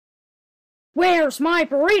Where's my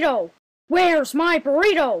burrito? Where's my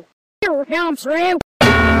burrito? Here comes Ray.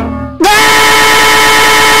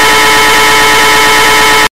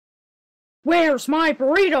 Where's my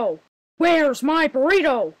burrito? Where's my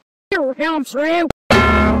burrito? Here comes Ray.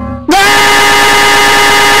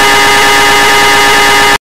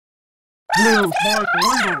 Where's my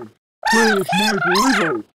burrito? Where's my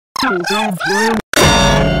burrito? Here comes Ray.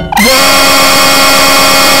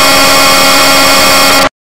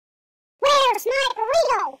 Where's my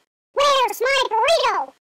burrito? Where's my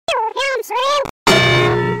burrito? Here comes Ray.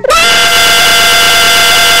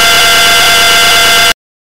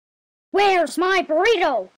 Where's my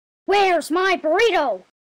burrito? Where's my burrito?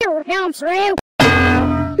 Here comes Ray.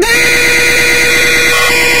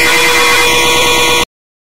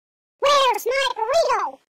 Where's my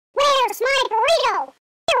burrito? Where's my burrito?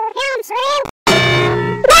 Here comes Ray.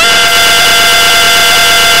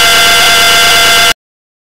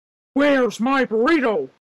 Where's my burrito?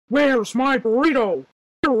 Where's my burrito?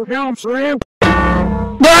 Here comes Ray.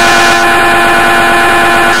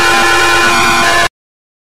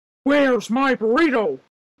 Where's my burrito?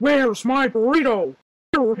 Where's my burrito?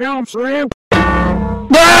 Here comes Ray.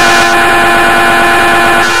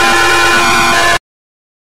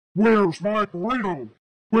 Where's my burrito?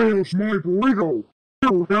 Where's my burrito?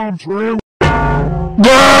 Here comes Ray.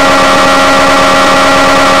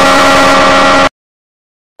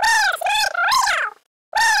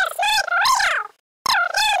 Where's my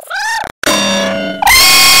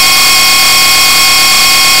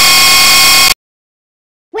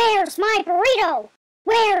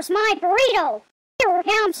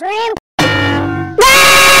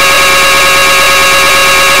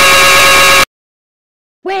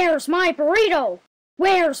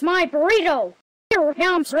Where's my burrito? Here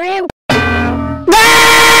comes Ray.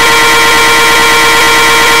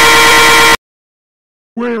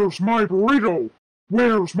 Where's my burrito?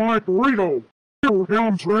 Where's my burrito? Here comes Ray. Where's my burrito? Where's my burrito? Here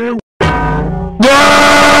comes Ray.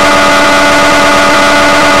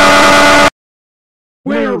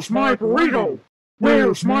 Where's my burrito?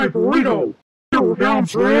 Where's my burrito? Here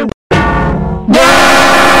comes Ray.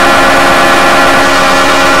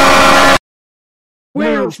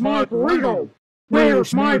 Where's my burrito?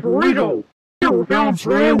 Where's my burrito? Here comes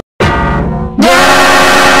Ray.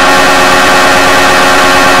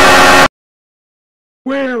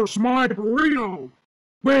 Where's my burrito?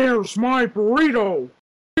 Where's my burrito?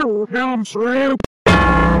 Here comes Ray.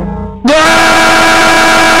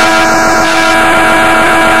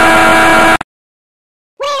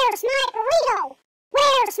 Where's my burrito?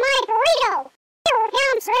 Where's my burrito? Here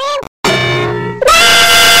comes Ray.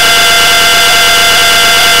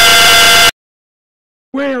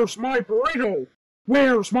 Where's my burrito?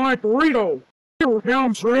 Where's my burrito? Here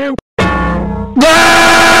comes Ray.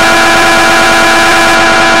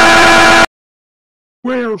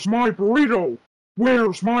 Where's my burrito?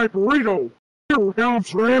 Where's my burrito? Here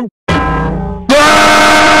comes Ray.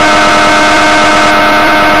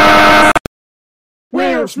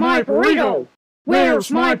 Where's my burrito? Where's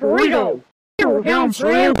my burrito? Here comes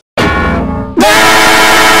Ray.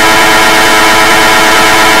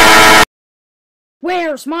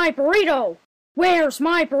 Where's my burrito? Where's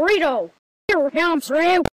my burrito? Here comes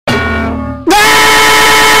Ray.